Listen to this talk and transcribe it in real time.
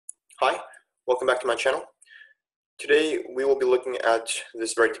Hi, welcome back to my channel. Today we will be looking at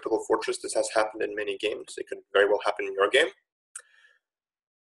this very typical fortress. This has happened in many games. It could very well happen in your game.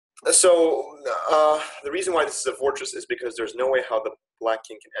 So the reason why this is a fortress is because there's no way how the black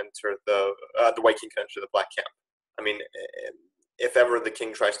king can enter the white king can enter the black camp. I mean, if ever the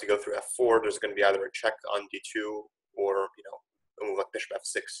king tries to go through f4, there's going to be either a check on d2 or a move like bishop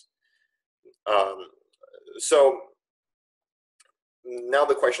f6. So now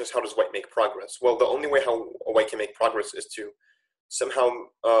the question is, how does white make progress? Well, the only way how white can make progress is to somehow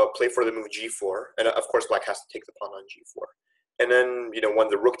play for the move g4, and of course black has to take the pawn on g4. And then, when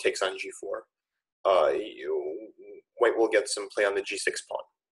the rook takes on g4, white will get some play on the g6 pawn.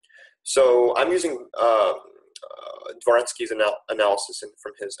 So I'm using Dvoretsky's analysis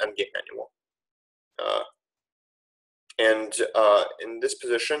from his endgame manual. And in this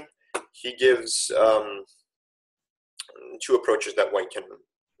position, he gives two approaches that white can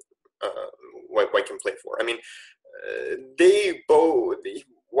play for. I mean,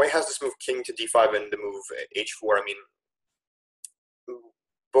 white has this move king to d5 and the move h4. I mean,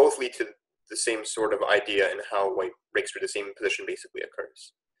 both lead to the same sort of idea in how white breaks through the same position basically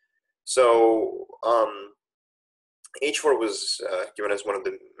occurs. So h4 was given as one of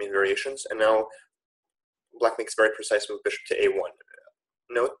the main variations, and now black makes a very precise move bishop to a1.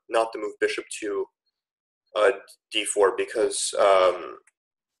 Note, not the move bishop to d4, because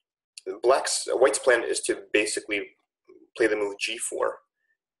white's plan is to basically play the move g4,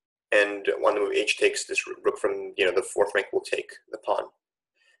 and on the move h takes, this rook from the fourth rank will take the pawn,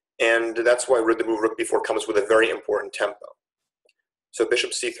 and that's why the move rook b4 comes with a very important tempo. So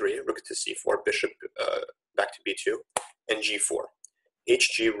bishop c3, rook to c4, bishop back to b2, and g4,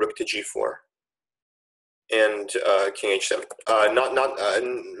 hg, rook to g4, and king h7. I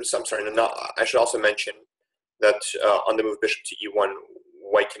should also mention that on the move bishop to e1,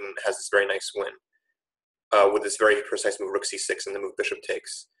 white has this very nice win with this very precise move rook c6 and the move bishop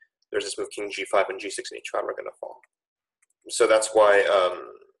takes. There's this move king g5 and g6 and h5 are going to fall. So that's why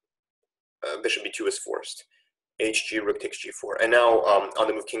bishop b2 is forced. hg, rook takes g4. And now on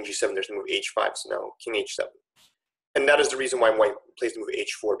the move king g7, there's the move h5, so now king h7. And that is the reason why white plays the move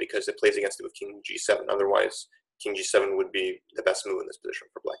h4, because it plays against the move king g7. Otherwise, king g7 would be the best move in this position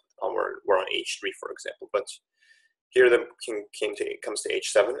for black. We're on h3, for example. But here the king comes to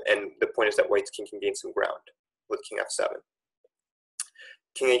h7, and the point is that white's king can gain some ground with king f7.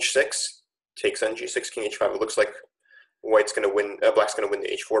 King h6 takes on g6, king h5. It looks like black's going to win the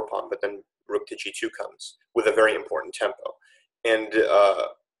h4 pawn, but then rook to g2 comes with a very important tempo. And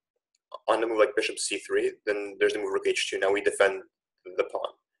on the move like bishop c3, then there's the move rook h2. Now we defend the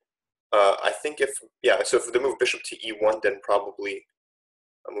pawn. I think so if the move bishop to e1, then probably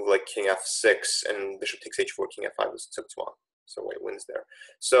a move like king f6 and bishop takes h4, king f5 is tsutswang. So white wins there.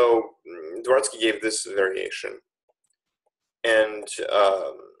 So Dvoretsky gave this variation. And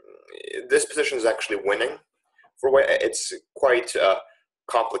this position is actually winning. For white, it's quite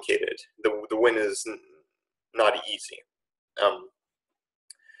complicated. The win is not easy.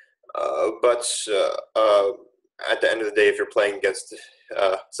 But at the end of the day, if you're playing against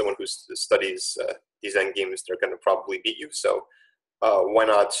someone who studies these endgames, they're going to probably beat you. So why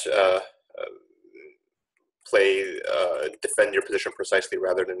not defend your position precisely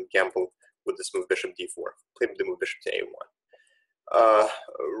rather than gamble with this move bishop d4? Play the move bishop to a1.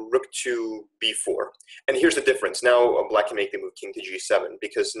 Rook to b4. And here's the difference. Now black can make the move king to g7,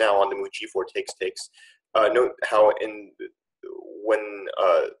 because now on the move g4 takes. Note how when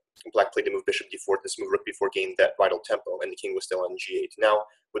black played the move bishop d4, this move rook b4 gained that vital tempo, and the king was still on g8. Now,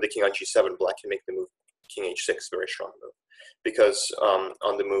 with the king on g7, black can make the move king h6, very strong move. Because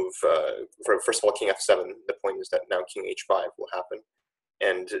on the move, first of all, king f7, the point is that now king h5 will happen.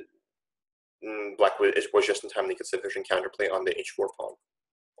 And black was just in time to get sufficient counterplay on the h4 pawn.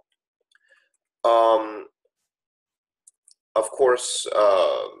 Of course,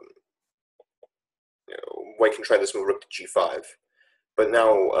 white can try this move rook to g5. But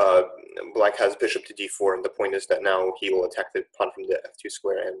now black has bishop to d4, and the point is that now he will attack the pawn from the f2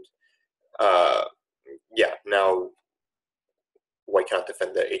 square, and now white cannot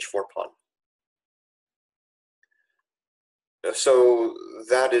defend the h4 pawn. So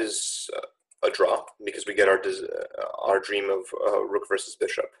that is a draw, because we get our dream of rook versus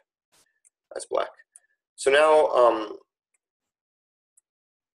bishop as black. So now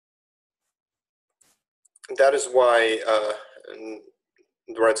that is why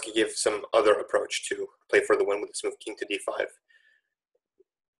Dvoretsky gave some other approach to play for the win with this move king to d5.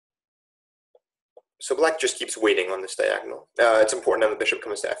 So black just keeps waiting on this diagonal. It's important that the bishop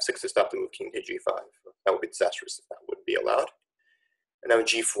comes to f6 to stop the move king to g5. That would be disastrous if that would be allowed. And now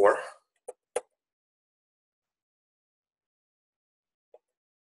g4.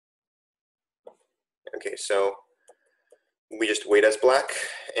 Okay, so we just wait as black,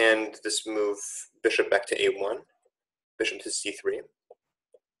 and this move bishop back to a1, bishop to c3,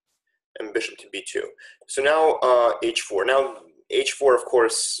 and bishop to b2. So now h4. Now h4, of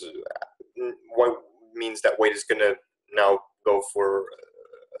course, means that white is going to now go for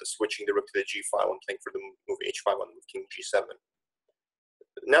switching the rook to the g file and playing for the move h5 on the move king g7.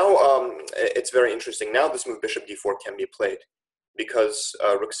 Now it's very interesting. Now this move bishop d4 can be played because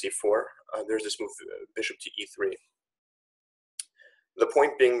rook c4. There's this move bishop to e3. The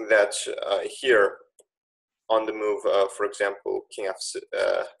point being that here on the move, for example,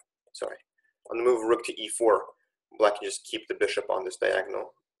 on the move rook to e4, black can just keep the bishop on this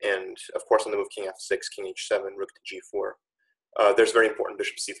diagonal, and of course on the move king f6, king h7, rook to g4. There's very important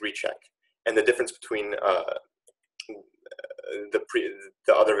bishop c3 check, and the difference between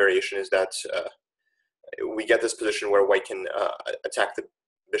the other variation is that we get this position where white can attack the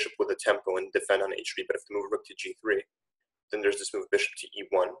bishop with a tempo and defend on h3, but if the move rook to g3, then there's this move bishop to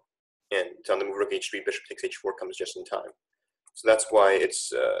e1, and on the move rook h3, bishop takes h4 comes just in time. So that's why it's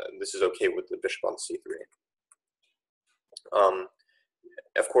this is okay with the bishop on c3.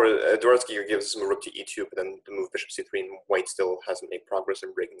 Of course, Dvoretsky gives us a rook to e2, but then the move bishop c3, and white still hasn't made progress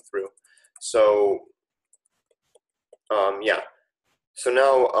in breaking through. So yeah. So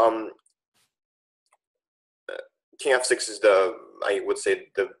now king f6 is I would say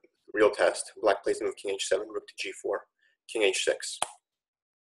the real test. Black plays the move king h7, rook to g4, king h6.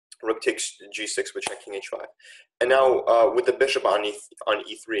 Rook takes g6, which check king h5. And now with the bishop on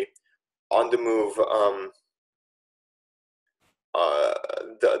e3, on the move,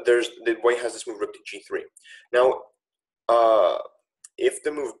 the white has this move rook to g3. Now, if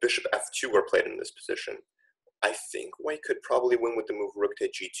the move bishop f2 were played in this position, I think white could probably win with the move rook to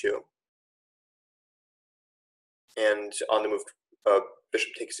g2. And on the move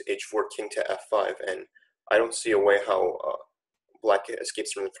bishop takes h4, king to f5, and I don't see a way how black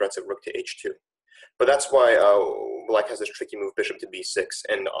escapes from the threats of rook to h2. But that's why black has this tricky move bishop to b6,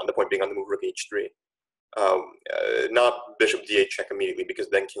 and on the point being on the move rook h3. Not bishop d8 check immediately, because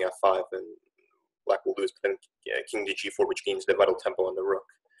then king f5 and black will lose, but then king to g4, which gains the vital tempo on the rook.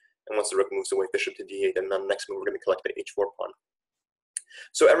 And once the rook moves away, bishop to d8, and then the next move we're going to collect the h4 pawn.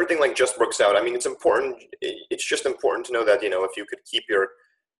 So everything like just works out. I mean, it's important. It's just important to know that, you know, if you could keep your,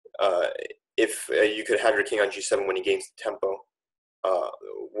 if you could have your king on g7 when he gains the tempo.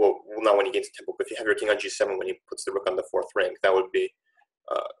 Well, not when he gains the tempo, but if you have your king on g7 when he puts the rook on the fourth rank, that would be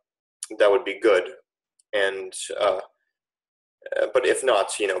good. And but if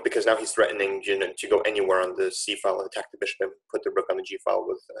not, you know, because now he's threatening, you know, to go anywhere on the c file, attack the bishop, and put the rook on the g file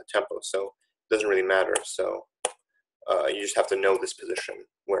with tempo. So it doesn't really matter. So you just have to know this position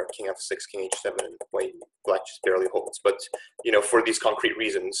where king f6, king h7, and black just barely holds. But you know, for these concrete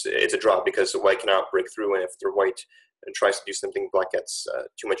reasons, it's a draw because white cannot break through, and if they're white and tries to do something, black gets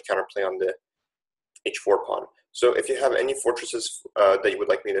too much counterplay on the h4 pawn. So if you have any fortresses that you would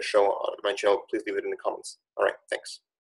like me to show on my channel, please leave it in the comments. All right, thanks.